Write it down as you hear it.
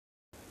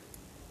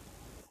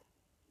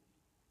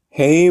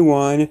Hey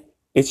everyone,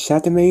 it's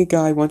Shatamated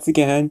Guy once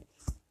again,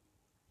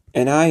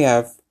 and I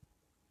have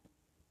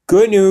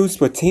good news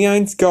for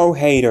T9's Go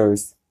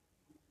haters.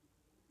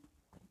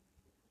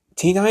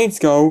 T9's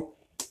Go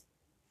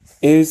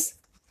is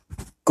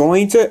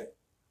finally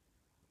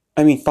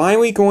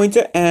going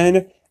to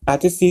end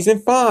after season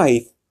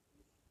 5.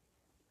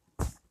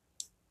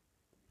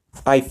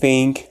 I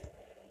think.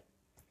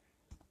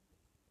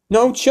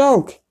 No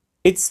joke,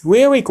 it's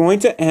really going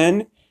to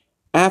end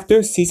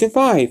after season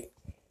 5.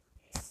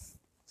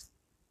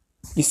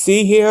 You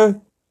see here,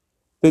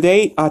 the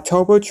date,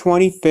 October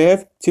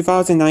 25th,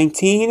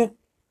 2019.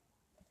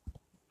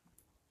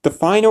 The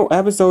final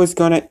episode is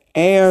gonna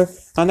air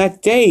on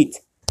that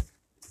date.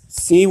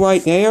 See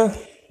right there?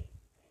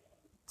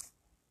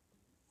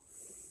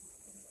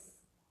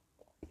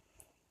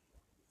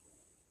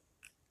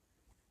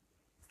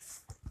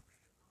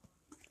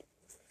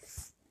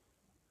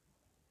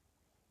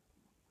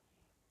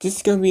 This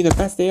is gonna be the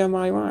best day of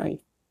my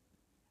life.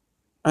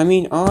 I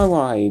mean, our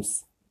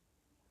lives.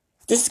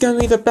 This is gonna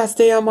be the best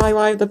day of my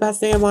life, the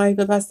best day of my life,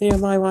 the best day of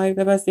my life,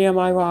 the best day of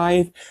my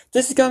life.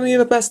 This is gonna be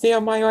the best day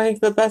of my life,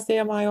 the best day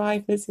of my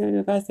life. This is gonna be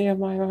the best day of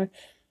my life,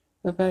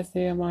 the best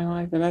day of my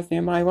life, the best day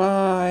of my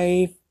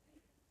life.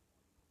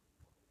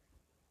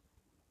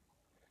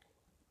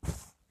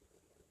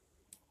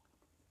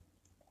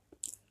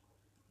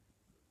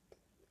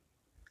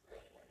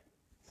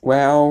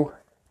 Well,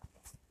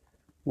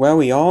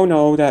 we all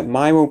know that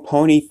My Little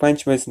Pony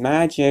Friendship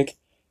Magic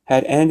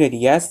had ended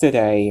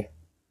yesterday.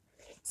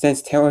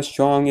 Since Tara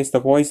Strong is the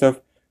voice of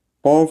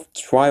both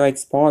Twilight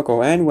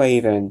Sparkle and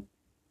Raven.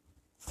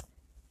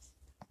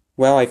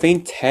 Well, I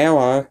think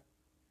Tara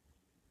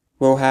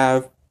will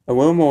have a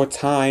little more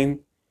time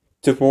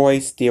to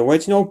voice the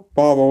original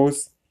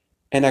Bubbles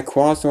and a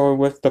crossover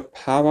with the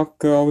Powerpuff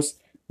Girls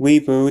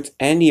reboot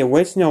and the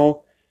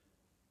original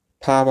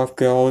Powerpuff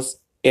Girls,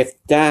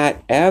 if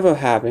that ever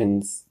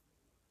happens.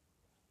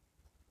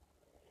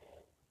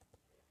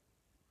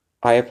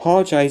 I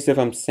apologize if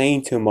I'm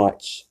saying too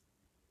much.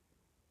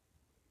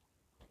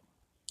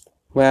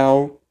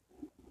 Well,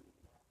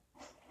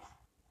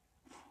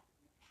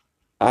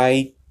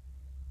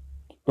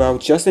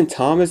 Justin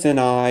Thomas and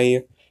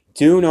I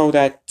do know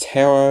that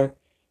Tara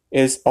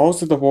is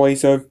also the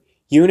voice of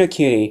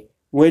Unikitty,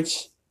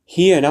 which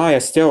he and I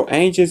are still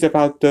anxious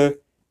about the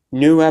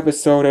new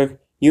episode of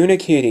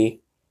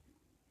Unikitty.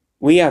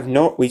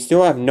 We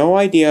still have no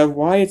idea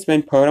why it's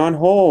been put on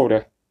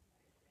hold.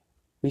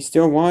 We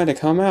still want it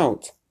to come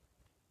out.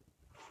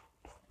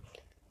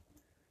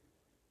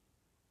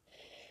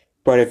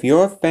 But if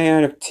you're a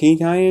fan of Teen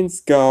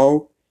Titans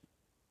Go,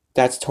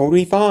 that's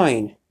totally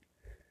fine.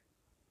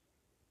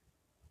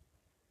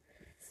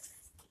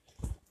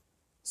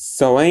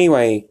 So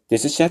anyway,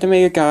 this is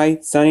Shatamated Guy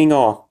signing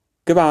off.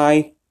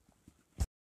 Goodbye.